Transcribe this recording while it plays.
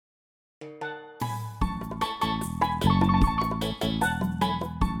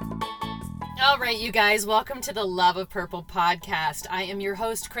right, you guys, welcome to the Love of Purple podcast. I am your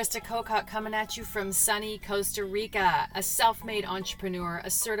host, Krista Kokot, coming at you from sunny Costa Rica, a self-made entrepreneur, a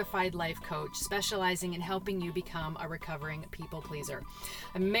certified life coach, specializing in helping you become a recovering people pleaser.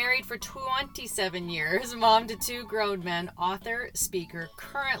 I'm married for 27 years, mom to 2 grown men, author, speaker,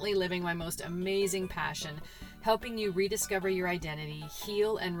 currently living my most amazing passion, helping you rediscover your identity,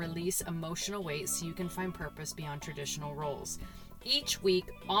 heal and release emotional weight so you can find purpose beyond traditional roles. Each week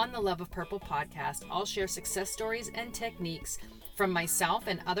on the Love of Purple podcast, I'll share success stories and techniques from myself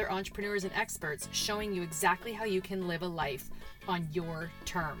and other entrepreneurs and experts, showing you exactly how you can live a life on your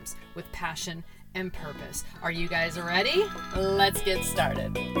terms with passion and purpose. Are you guys ready? Let's get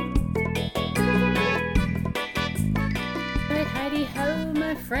started. Heidi ho,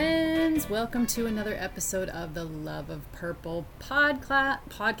 my friends. Welcome to another episode of the Love of Purple podcast.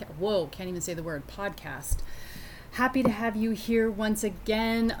 Whoa, can't even say the word podcast. Happy to have you here once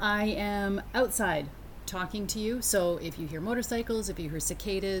again. I am outside talking to you, so if you hear motorcycles, if you hear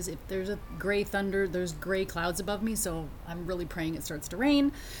cicadas, if there's a gray thunder, there's gray clouds above me, so I'm really praying it starts to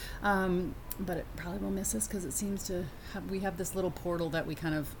rain. But it probably will miss us because it seems to we have this little portal that we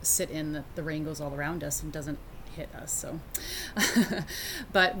kind of sit in, that the rain goes all around us and doesn't hit us. So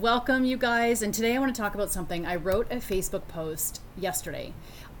but welcome, you guys, and today I want to talk about something. I wrote a Facebook post yesterday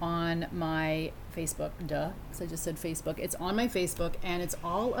on my Facebook, because I just said Facebook. It's on my Facebook, and it's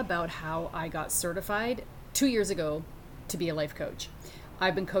all about how I got certified 2 years ago to be a life coach.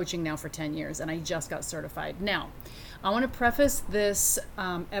 I've been coaching now for 10 years, and I just got certified. Now, I want to preface this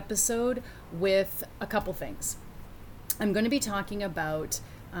episode with a couple things. I'm going to be talking about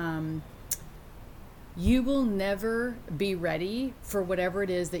you will never be ready for whatever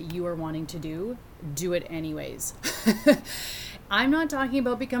it is that you are wanting to do. Do it anyways. I'm not talking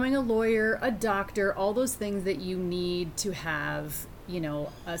about becoming a lawyer, a doctor, all those things that you need to have,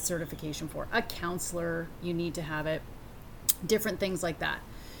 a certification for. A counselor, you need to have it. Different things like that.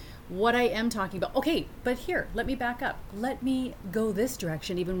 What I am talking about, okay, but here, let me back up. Let me go this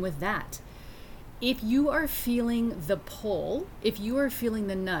direction even with that. If you are feeling the pull, if you are feeling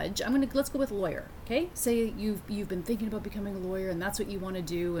the nudge, let's go with lawyer, okay? Say you've been thinking about becoming a lawyer and that's what you want to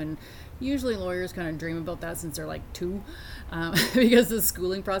do, and usually lawyers kind of dream about that since they're like 2, because of the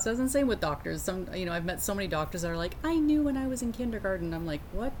schooling process, and same with doctors. I've met so many doctors that are like, I knew when I was in kindergarten. I'm like,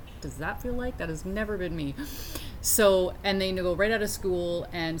 what does that feel like? That has never been me. So, and they go right out of school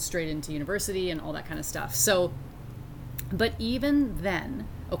and straight into university and all that kind of stuff. So, but even then,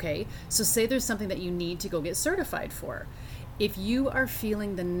 okay, so say there's something that you need to go get certified for. If you are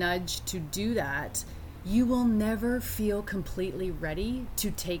feeling the nudge to do that, you will never feel completely ready to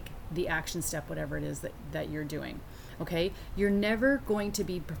take the action step, whatever it is that you're doing, okay? You're never going to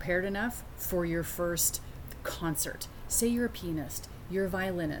be prepared enough for your first concert. Say you're a pianist, you're a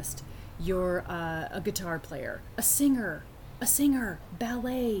violinist, you're a guitar player, a singer,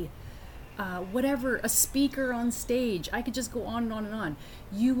 ballet, whatever, a speaker on stage. I could just go on and on and on.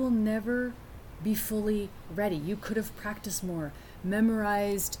 You will never be fully ready. You could have practiced more,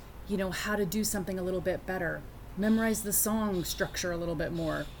 memorized, how to do something a little bit better, memorize the song structure a little bit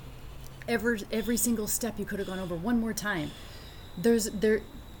more. Every single step you could have gone over one more time.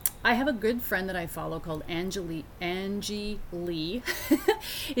 I have a good friend that I follow called Angie Lee.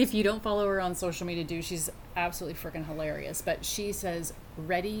 If you don't follow her on social media, do. She's absolutely freaking hilarious. But she says,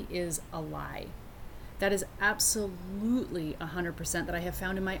 ready is a lie. That is absolutely 100% that I have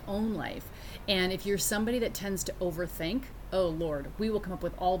found in my own life. And if you're somebody that tends to overthink, oh Lord, we will come up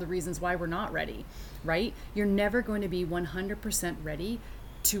with all the reasons why we're not ready, right? You're never going to be 100% ready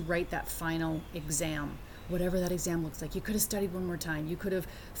to write that final exam. Whatever that exam looks like. You could have studied one more time. You could have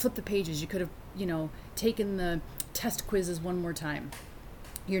flipped the pages. You could have, taken the test quizzes one more time.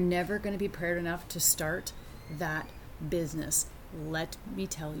 You're never going to be prepared enough to start that business. Let me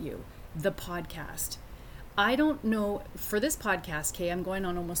tell you, the podcast. I don't know, for this podcast, Kay, I'm going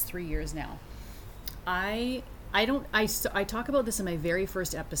on almost 3 years now. I talk about this in my very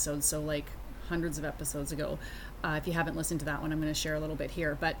first episode, so like hundreds of episodes ago. If you haven't listened to that one, I'm going to share a little bit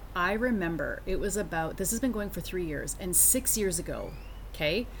here. But I remember this has been going for 3 years, and 6 years ago,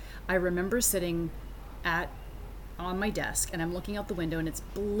 okay, I remember sitting on my desk, and I'm looking out the window, and it's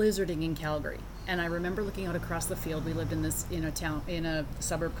blizzarding in Calgary. And I remember looking out across the field. We lived in a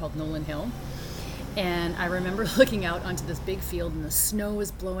suburb called Nolan Hill. And I remember looking out onto this big field, and the snow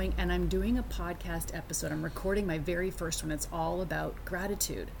is blowing, and I'm doing a podcast episode. I'm recording my very first one. It's all about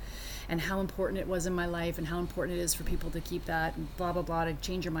gratitude and how important it was in my life and how important it is for people to keep that and blah, blah, blah, to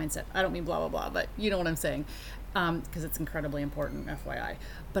change your mindset. I don't mean blah, blah, blah, but you know what I'm saying, because it's incredibly important, FYI.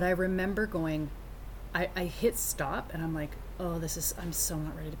 But I remember going, I hit stop and I'm like, oh, I'm so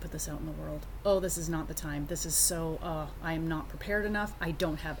not ready to put this out in the world. Oh, this is not the time. I am not prepared enough. I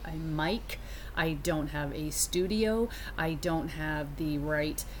don't have a mic. I don't have a studio. I don't have the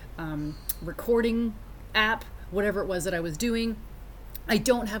right recording app, whatever it was that I was doing. I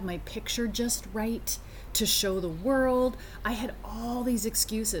don't have my picture just right to show the world. I had all these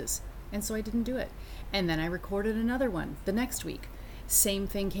excuses. And so I didn't do it. And then I recorded another one the next week. Same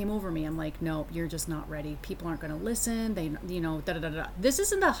thing came over me. I'm like, no, you're just not ready. People aren't going to listen. They, da da da da. This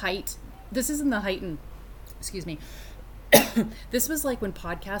isn't the heightened, excuse me. This was like when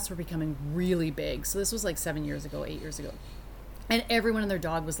podcasts were becoming really big. So this was like 8 years ago. And everyone and their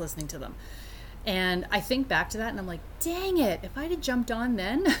dog was listening to them. And I think back to that and I'm like, dang it, if I'd have jumped on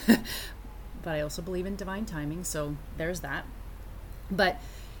then. But I also believe in divine timing. So there's that. But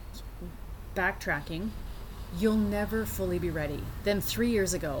backtracking, you'll never fully be ready. Then 3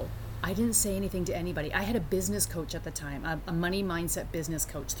 years ago, I didn't say anything to anybody. I had a business coach at the time, a money mindset business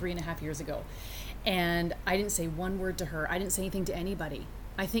coach 3.5 years ago. And I didn't say one word to her. I didn't say anything to anybody.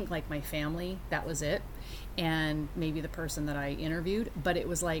 I think like my family, that was it. And maybe the person that I interviewed. But it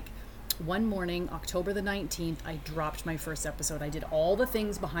was like one morning, October the 19th, I dropped my first episode. I did all the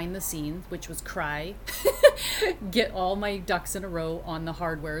things behind the scenes, which was cry, get all my ducks in a row on the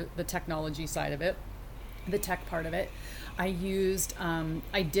hardware, the technology side of it, the tech part of it. I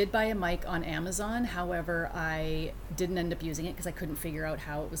did buy a mic on Amazon. However, I didn't end up using it because I couldn't figure out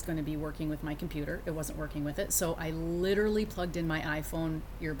how it was going to be working with my computer. It wasn't working with it. So I literally plugged in my iPhone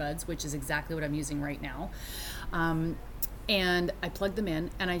earbuds, which is exactly what I'm using right now. And I plugged them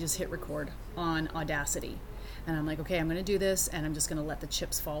in and I just hit record on Audacity. And I'm like, okay, I'm going to do this and I'm just going to let the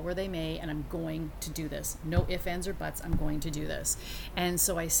chips fall where they may and I'm going to do this. No ifs, ands, or buts. I'm going to do this. And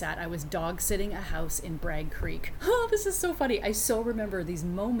so I was dog sitting a house in Bragg Creek. Oh, this is so funny. I so remember these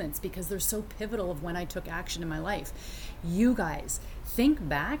moments because they're so pivotal of when I took action in my life. You guys, think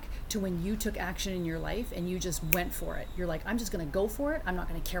back to when you took action in your life and you just went for it. You're like, I'm just going to go for it. I'm not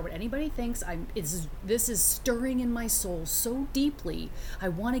going to care what anybody thinks. This is stirring in my soul so deeply. I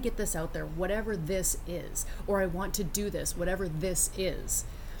want to get this out there, whatever this is, or I want to do this, whatever this is.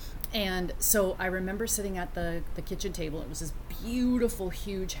 And so I remember sitting at the kitchen table. It was this beautiful,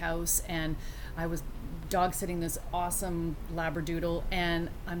 huge house, and I was dog sitting this awesome Labradoodle, and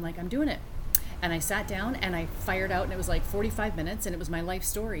I'm like, I'm doing it. And I sat down and I fired out, and it was like 45 minutes, and it was my life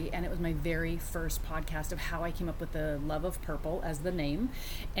story, and it was my very first podcast of how I came up with the Love of Purple as the name,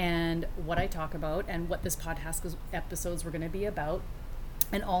 and what I talk about, and what this podcast episodes were going to be about,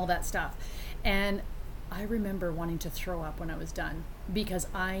 and all that stuff. And I remember wanting to throw up when I was done because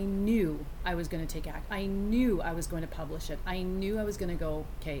I knew I was going to take action. I knew I was going to publish it. I knew I was going to go,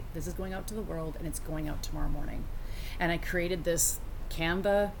 okay, this is going out to the world, and it's going out tomorrow morning. And I created this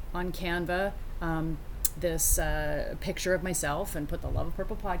Canva, this picture of myself and put the Love of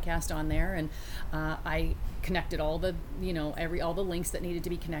Purple podcast on there, and I connected all the all the links that needed to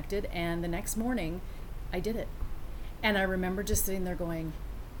be connected, and the next morning I did it. And I remember just sitting there going,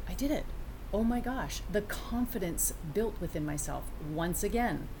 I did it. Oh my gosh, the confidence built within myself once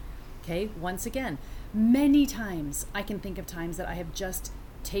again. Many times I can think of times that I have just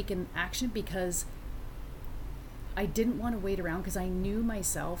taken action because I didn't want to wait around, because I knew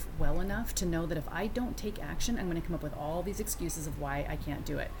myself well enough to know that if I don't take action, I'm going to come up with all these excuses of why I can't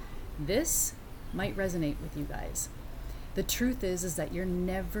do it. This might resonate with you guys. The truth is that you're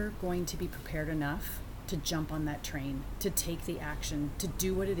never going to be prepared enough to jump on that train, to take the action, to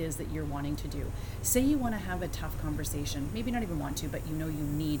do what it is that you're wanting to do. Say you want to have a tough conversation, maybe not even want to, but you know you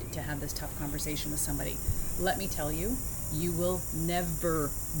need to have this tough conversation with somebody. Let me tell you, you will never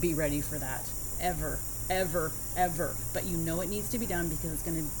be ready for that, ever. But you know it needs to be done because it's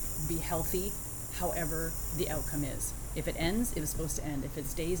going to be healthy, however the outcome is. If it ends, it was supposed to end. If it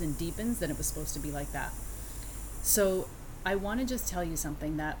stays and deepens, then it was supposed to be like that. So I want to just tell you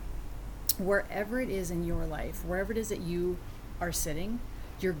something, that wherever it is in your life, wherever it is that you are sitting,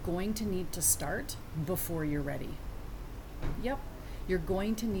 you're going to need to start before you're ready. Yep, you're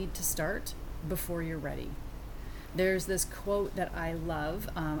going to need to start before you're ready. There's this quote that I love.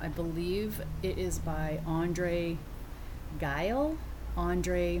 I believe it is by Andre Geil. I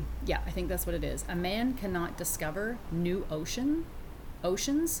think that's what it is. A man cannot discover new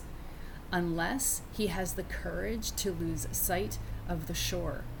oceans unless he has the courage to lose sight of the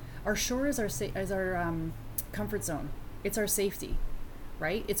shore. Our shore is our comfort zone. It's our safety,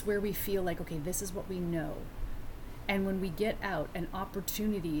 right? It's where we feel like, okay, this is what we know. And when we get out, and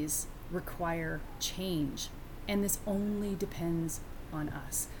opportunities require change, and this only depends on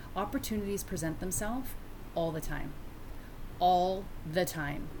us. Opportunities present themselves all the time.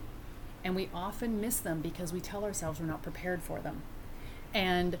 And we often miss them because we tell ourselves we're not prepared for them.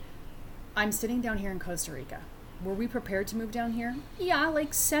 And I'm sitting down here in Costa Rica. Were we prepared to move down here? Yeah,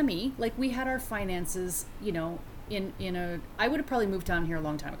 like semi. Like we had our finances, you know, I would have probably moved down here a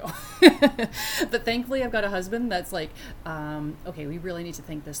long time ago. But thankfully I've got a husband that's like, okay, we really need to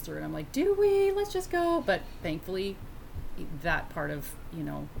think this through. And I'm like, do we? Let's just go. But thankfully that part of, you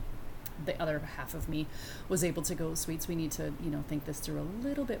know, the other half of me was able to go, sweets, we need to, you know, think this through a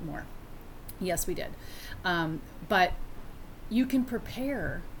little bit more. Yes, we did. But you can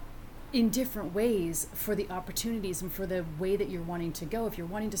prepare in different ways for the opportunities and for the way that you're wanting to go. If you're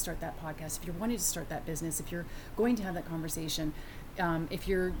wanting to start that podcast, if you're wanting to start that business, if you're going to have that conversation, if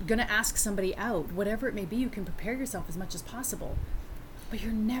you're going to ask somebody out, whatever it may be, you can prepare yourself as much as possible. But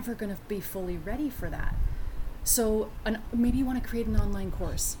you're never going to be fully ready for that. So maybe you want to create an online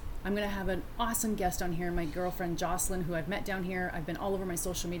course. I'm going to have an awesome guest on here, my girlfriend Jocelyn, who I've met down here. I've been all over my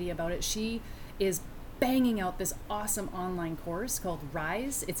social media about it. She is banging out this awesome online course called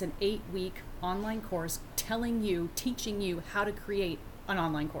Rise. It's an 8-week online course teaching you how to create an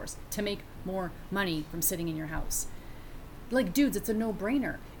online course to make more money from sitting in your house. Like, dudes, it's a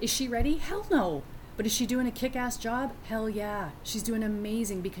no-brainer. Is she ready? Hell no. But is she doing a kick-ass job? Hell yeah. She's doing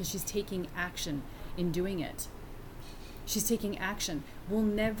amazing because she's taking action in doing it. She's taking action. We'll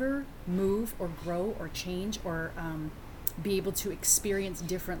never move or grow or change or be able to experience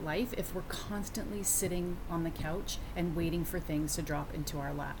different life if we're constantly sitting on the couch and waiting for things to drop into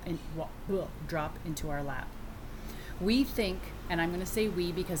our lap. We think, and I'm going to say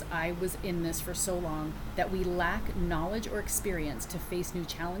we because I was in this for so long, that we lack knowledge or experience to face new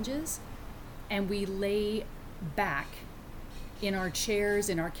challenges, and we lay back in our chairs,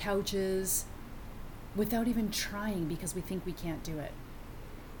 in our couches, without even trying because we think we can't do it.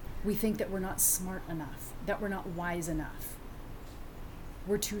 We think that we're not smart enough, that we're not wise enough.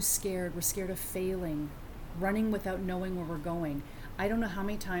 We're too scared. We're scared of failing, running without knowing where we're going. I don't know how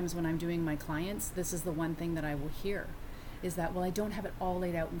many times when I'm doing my clients, this is the one thing that I will hear, is that, well, I don't have it all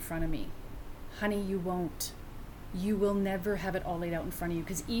laid out in front of me. Honey, you won't. You will never have it all laid out in front of you,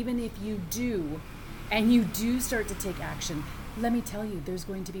 because even if you do, and you do start to take action, let me tell you, there's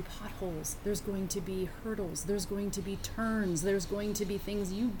going to be potholes, there's going to be hurdles, there's going to be turns, there's going to be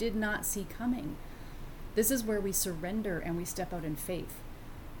things you did not see coming. This is where we surrender and we step out in faith.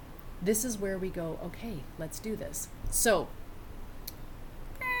 This is where we go, okay, let's do this. So,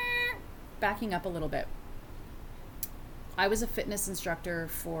 backing up a little bit. I became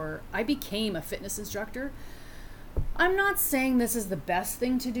a fitness instructor. I'm not saying this is the best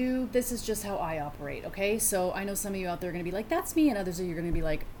thing to do. This is just how I operate, okay? So I know some of you out there are going to be like, that's me, and others of you are going to be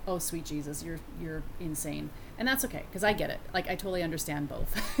like, oh, sweet Jesus, you're insane. And that's okay, because I get it. Like, I totally understand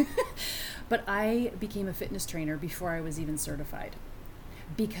both. But I became a fitness trainer before I was even certified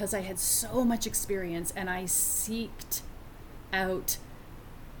because I had so much experience, and I seeked out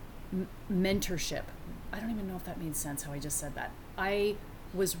mentorship. I don't even know if that made sense how I just said that. I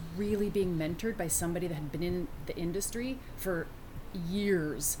was really being mentored by somebody that had been in the industry for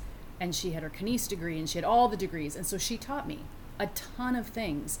years, and she had her kines degree and she had all the degrees, and so she taught me a ton of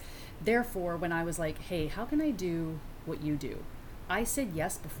things. Therefore, when I was like, hey, how can I do what you do? I said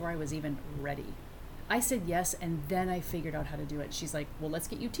yes before I was even ready. I said yes, and then I figured out how to do it. She's like, well, let's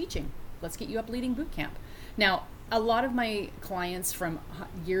get you teaching. Let's get you up leading boot camp. Now, a lot of my clients from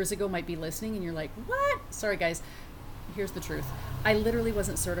years ago might be listening, and you're like, what? Sorry, guys. Here's the truth. I literally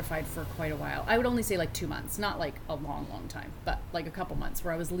wasn't certified for quite a while. I would only say like 2 months, not like a long, long time, but like a couple months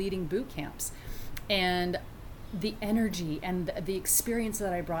where I was leading boot camps. And the energy and the experience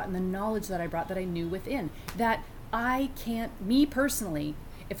that I brought and the knowledge that I brought that I knew within, that me personally,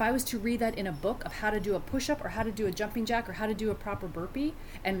 if I was to read that in a book of how to do a push-up or how to do a jumping jack or how to do a proper burpee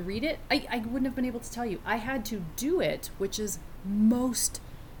and read it, I wouldn't have been able to tell you. I had to do it, which is most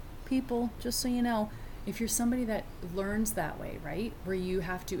people, just so you know, if you're somebody that learns that way, right? Where you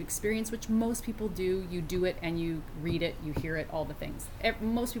have to experience, which most people do, you do it and you read it, you hear it, all the things.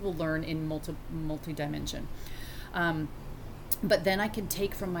 Most people learn in multi-dimension. But then I can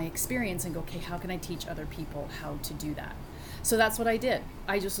take from my experience and go, okay, how can I teach other people how to do that? So that's what I did.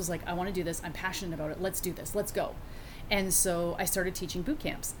 I just was like, I want to do this. I'm passionate about it. Let's do this. Let's go. And so I started teaching boot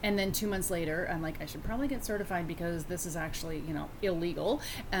camps. And then 2 months later, I'm like, I should probably get certified because this is actually, illegal.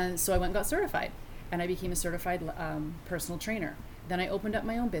 And so I went and got certified. And I became a certified personal trainer. Then I opened up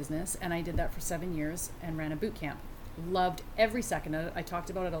my own business, and I did that for 7 years and ran a boot camp. Loved every second of it. I talked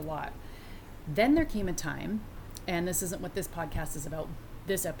about it a lot. Then there came a time, and this isn't what this podcast is about,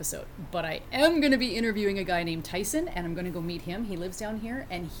 this episode, but I am going to be interviewing a guy named Tyson, and I'm going to go meet him. He lives down here,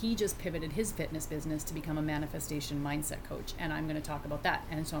 and he just pivoted his fitness business to become a manifestation mindset coach, and I'm going to talk about that,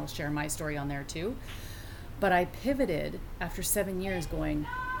 and so I'll share my story on there too. But I pivoted after 7 years going,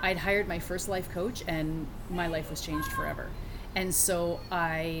 I'd hired my first life coach, and my life was changed forever. And so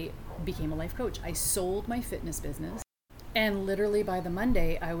I became a life coach. I sold my fitness business, and literally by the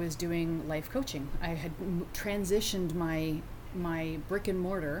Monday, I was doing life coaching. I had transitioned my brick and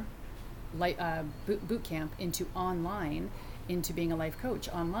mortar boot camp into being a life coach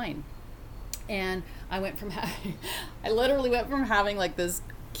online. And I literally went from having like this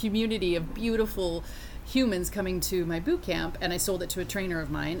community of beautiful humans coming to my boot camp, and I sold it to a trainer of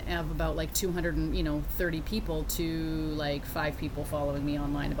mine of about like 230 people to like 5 people following me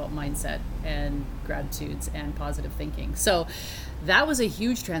online about mindset and gratitudes and positive thinking. So that was a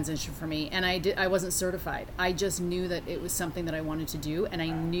huge transition for me, and I wasn't certified. I just knew that it was something that I wanted to do, and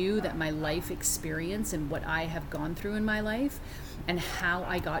I knew that my life experience and what I have gone through in my life and how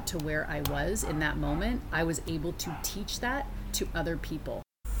I got to where I was in that moment, I was able to teach that to other people.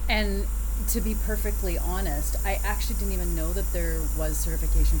 And to be perfectly honest, I actually didn't even know that there was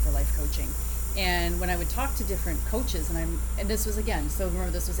certification for life coaching. And when I would talk to different coaches, and this was again, so remember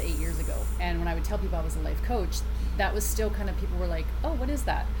this was 8 years ago, and when I would tell people I was a life coach, that was still kind of, people were like, oh, what is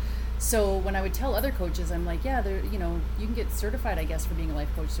that? So when I would tell other coaches, I'm like, yeah, you can get certified, I guess, for being a life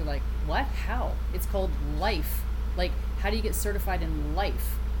coach. They're like, what? How? It's called life. Like, how do you get certified in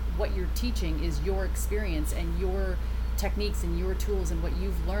life? What you're teaching is your experience and your techniques and your tools and what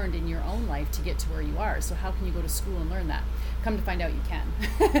you've learned in your own life to get to where you are. So how can you go to school and learn that? Come to find out, you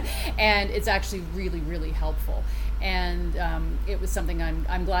can. And it's actually really, really helpful. And it was something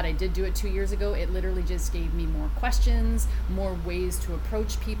I'm glad I did do it 2 years ago. It literally just gave me more questions, more ways to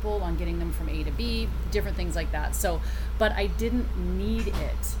approach people on getting them from A to B, different things like that. So, but I didn't need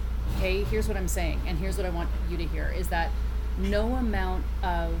it. Okay, here's what I'm saying, and here's what I want you to hear, is that no amount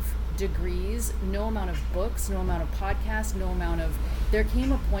of degrees, no amount of books, no amount of podcasts, there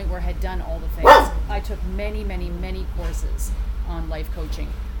came a point where I had done all the things. I took many, many, many courses on life coaching,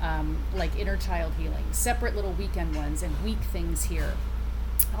 like inner child healing, separate little weekend ones and week things here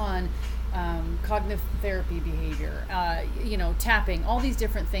on cognitive therapy behavior, tapping, all these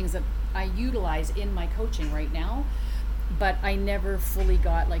different things that I utilize in my coaching right now. But I never fully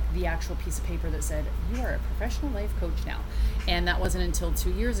got like the actual piece of paper that said, you are a professional life coach now. And that wasn't until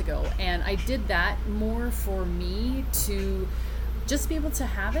 2 years ago. And I did that more for me to just be able to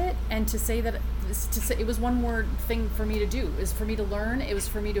have it, and to say that it was one more thing for me to do, is for me to learn. It was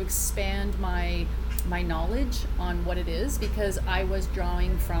for me to expand my knowledge on what it is, because I was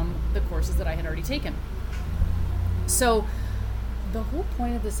drawing from the courses that I had already taken. So the whole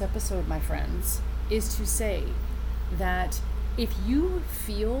point of this episode, my friends, is to say that if you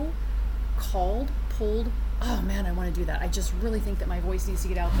feel called, pulled, oh man, I want to do that. I just really think that my voice needs to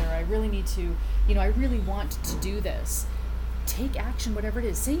get out there. I really need to, I really want to do this. Take action, whatever it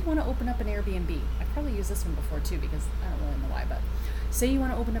is. Say you want to open up an Airbnb. I probably used this one before too, because I don't really know why, but say you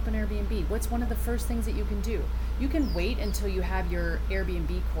want to open up an Airbnb. What's one of the first things that you can do? You can wait until you have your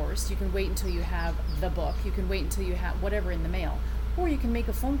Airbnb course. You can wait until you have the book. You can wait until you have whatever in the mail. Or you can make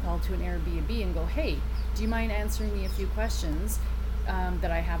a phone call to an Airbnb and go, hey, do you mind answering me a few questions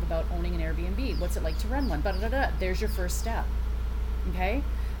that I have about owning an Airbnb? What's it like to run one? There's your first step. Okay?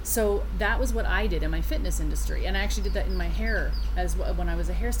 So that was what I did in my fitness industry. And I actually did that in my hair as well, when I was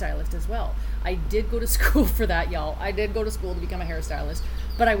a hairstylist as well. I did go to school for that, y'all. I did go to school to become a hairstylist,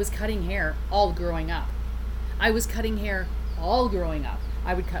 but I was cutting hair all growing up. I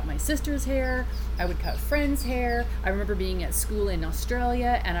would cut my sister's hair. I would cut friends' hair. I remember being at school in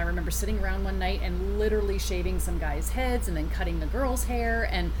Australia, and I remember sitting around one night and literally shaving some guys' heads and then cutting the girls' hair.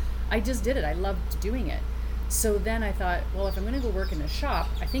 And I just did it. I loved doing it. So then I thought, well, if I'm going to go work in a shop,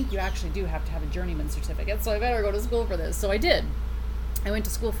 I think you actually do have to have a journeyman certificate. So I better go to school for this. So I did. I went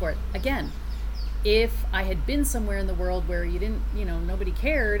to school for it. Again, if I had been somewhere in the world where you didn't, nobody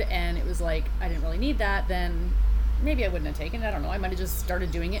cared, and it was like, I didn't really need that, then maybe I wouldn't have taken it. I don't know. I might have just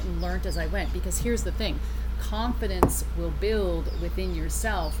started doing it and learned as I went. Because here's the thing. Confidence will build within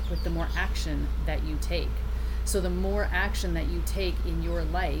yourself with the more action that you take. So the more action that you take in your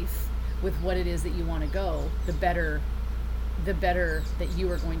life with what it is that you want to go, the better that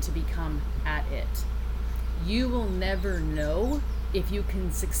you are going to become at it. You will never know if you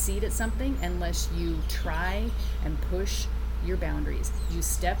can succeed at something unless you try and push your boundaries. You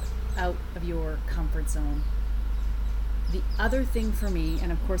step out of your comfort zone. The other thing for me,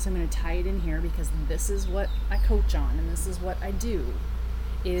 and of course I'm going to tie it in here because this is what I coach on and this is what I do,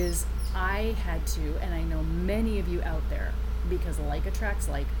 is I had to, and I know many of you out there because like attracts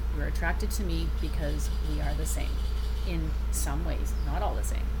like. You're attracted to me because we are the same in some ways, not all the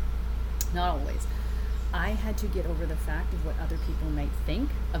same, not always. I had to get over the fact of what other people might think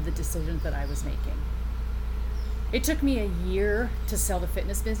of the decisions that I was making. It took me a year to sell the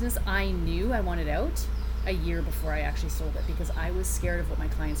fitness business. I knew I wanted out a year before I actually sold it because I was scared of what my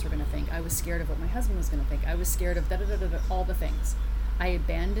clients were going to think. I was scared of what my husband was going to think. I was scared of all the things. I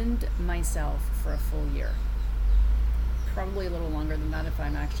abandoned myself for a full year. Probably a little longer than that if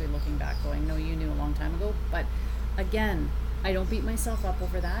I'm actually looking back going, no, you knew a long time ago. But again, I don't beat myself up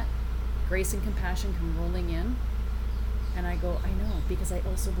over that. Grace and compassion come rolling in. And I go, I know, because I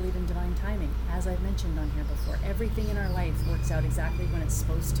also believe in divine timing. As I've mentioned on here before, everything in our life works out exactly when it's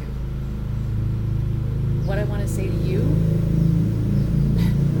supposed to. What I want to say to you,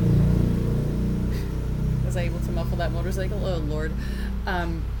 was I able to muffle that motorcycle? Oh, Lord.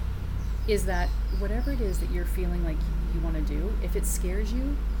 Is that whatever it is that you're feeling like you want to do, if it scares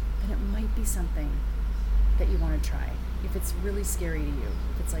you, then it might be something that you want to try. If it's really scary to you,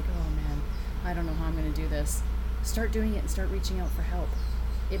 if it's like, oh man, I don't know how I'm going to do this, start doing it and start reaching out for help.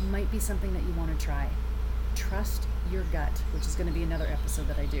 It might be something that you want to try. Trust your gut, which is going to be another episode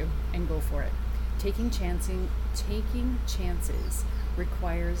that I do, and go for it. Taking chances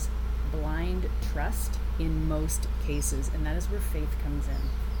requires blind trust in most cases, and that is where faith comes in.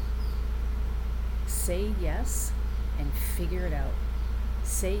 Say yes and figure it out.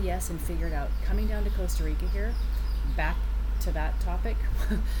 Say yes and figure it out. Coming down to Costa Rica here, back to that topic,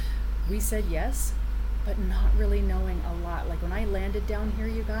 we said yes, but not really knowing a lot. Like when I landed down here,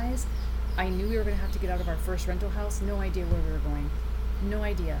 you guys, I knew we were going to have to get out of our first rental house. No idea where we were going. No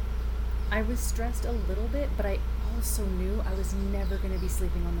idea. I was stressed a little bit, but I also knew I was never going to be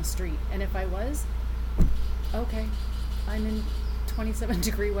sleeping on the street. And if I was, okay, I'm in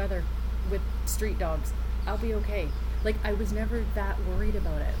 27-degree weather with street dogs. I'll be okay. Like, I was never that worried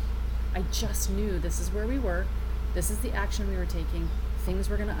about it. I just knew this is where we were. This is the action we were taking. Things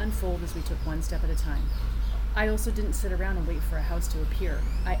were going to unfold as we took one step at a time. I also didn't sit around and wait for a house to appear.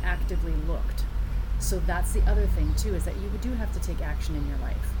 I actively looked. So that's the other thing too, is that you do have to take action in your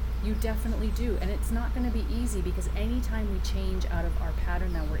life. You definitely do. And it's not going to be easy because anytime we change out of our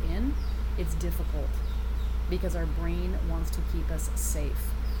pattern that we're in, it's difficult because our brain wants to keep us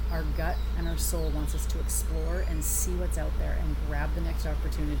safe. Our gut and our soul wants us to explore and see what's out there and grab the next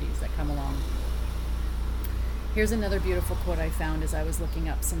opportunities that come along. Here's another beautiful quote I found as I was looking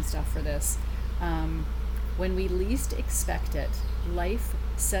up some stuff for this. When we least expect it, life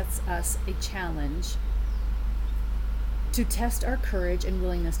sets us a challenge to test our courage and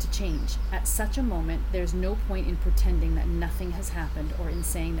willingness to change. At such a moment, there's no point in pretending that nothing has happened or in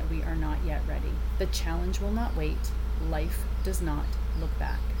saying that we are not yet ready. The challenge will not wait. Life does not look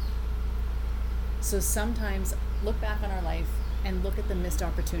back. So sometimes look back on our life and look at the missed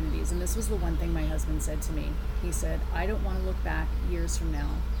opportunities. And this was the one thing my husband said to me. He said, I don't want to look back years from now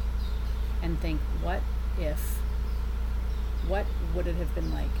and think, what would it have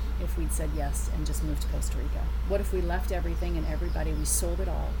been like if we'd said yes and just moved to Costa Rica? What if we left everything and everybody, we sold it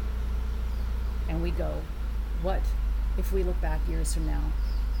all and we go, what if we look back years from now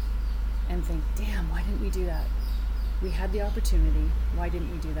and think, damn, why didn't we do that? We had the opportunity. Why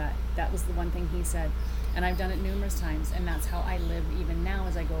didn't we do that? That was the one thing he said. And I've done it numerous times. And that's how I live even now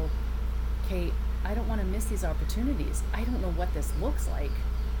as I go, Kate, I don't want to miss these opportunities. I don't know what this looks like.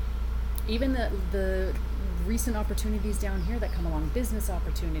 Even the recent opportunities down here that come along, business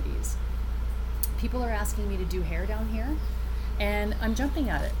opportunities. People are asking me to do hair down here. And I'm jumping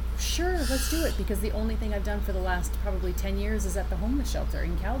at it. Sure, let's do it. Because the only thing I've done for the last probably 10 years is at the homeless shelter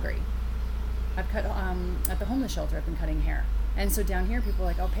in Calgary. I've cut at the homeless shelter. I've been cutting hair, and so down here people are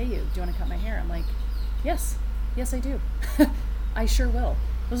like, "I'll pay you. Do you want to cut my hair?" I'm like, "Yes, I do. I sure will."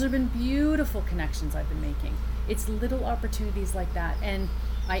 Those have been beautiful connections I've been making. It's little opportunities like that, and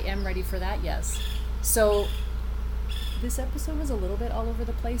I am ready for that. Yes. So this episode was a little bit all over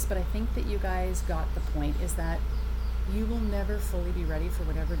the place, but I think that you guys got the point. Is that you will never fully be ready for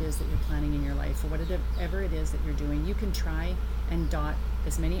whatever it is that you're planning in your life, or whatever it is that you're doing. You can try and dot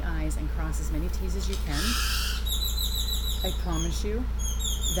as many I's and cross as many T's as you can. I promise you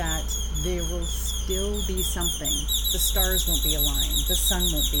that there will still be something. The stars won't be aligned. The sun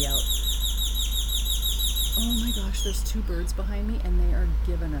won't be out. Oh my gosh, there's 2 birds behind me and they are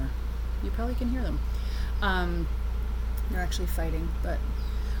giving her. You probably can hear them. They're actually fighting, but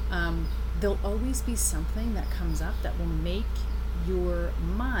there'll always be something that comes up that will make your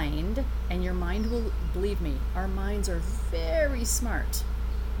mind, and your mind will, believe me, our minds are very smart.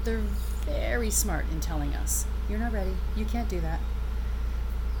 They're very smart in telling us, you're not ready, you can't do that.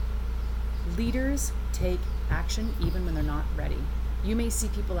 Leaders take action even when they're not ready. You may see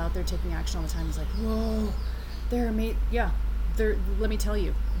people out there taking action all the time. It's like, whoa, they're amazing. Yeah, let me tell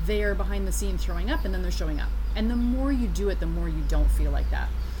you, they are behind the scenes throwing up, and then they're showing up. And the more you do it, the more you don't feel like that.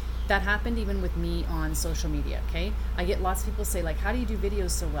 That happened even with me on social media, okay? I get lots of people say, like, how do you do videos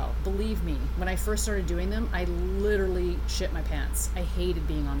so well? Believe me, when I first started doing them, I literally shit my pants. I hated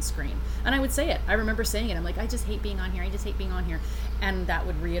being on screen. And I would say it. I remember saying it. I'm like, I just hate being on here. I just hate being on here. And that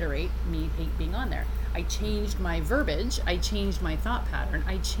would reiterate me hate being on there. I changed my verbiage. I changed my thought pattern.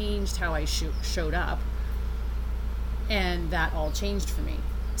 I changed how I showed up. And that all changed for me.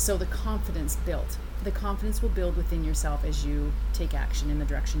 So the confidence built. The confidence will build within yourself as you take action in the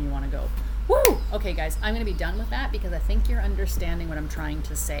direction you want to go. Woo! Okay, guys, I'm going to be done with that because I think you're understanding what I'm trying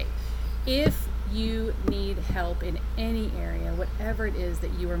to say. If you need help in any area, whatever it is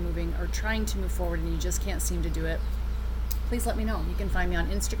that you are moving or trying to move forward and you just can't seem to do it, please let me know. You can find me on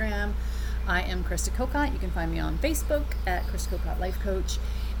Instagram. I am Krista Kokot. You can find me on Facebook at Krista Kokot Life Coach.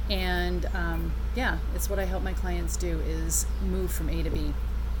 And yeah, it's what I help my clients do is move from A to B,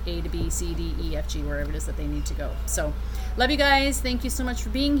 C, D, E, F, G, wherever it is that they need to go. So love you guys. Thank you so much for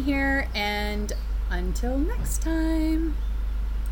being here. And until next time.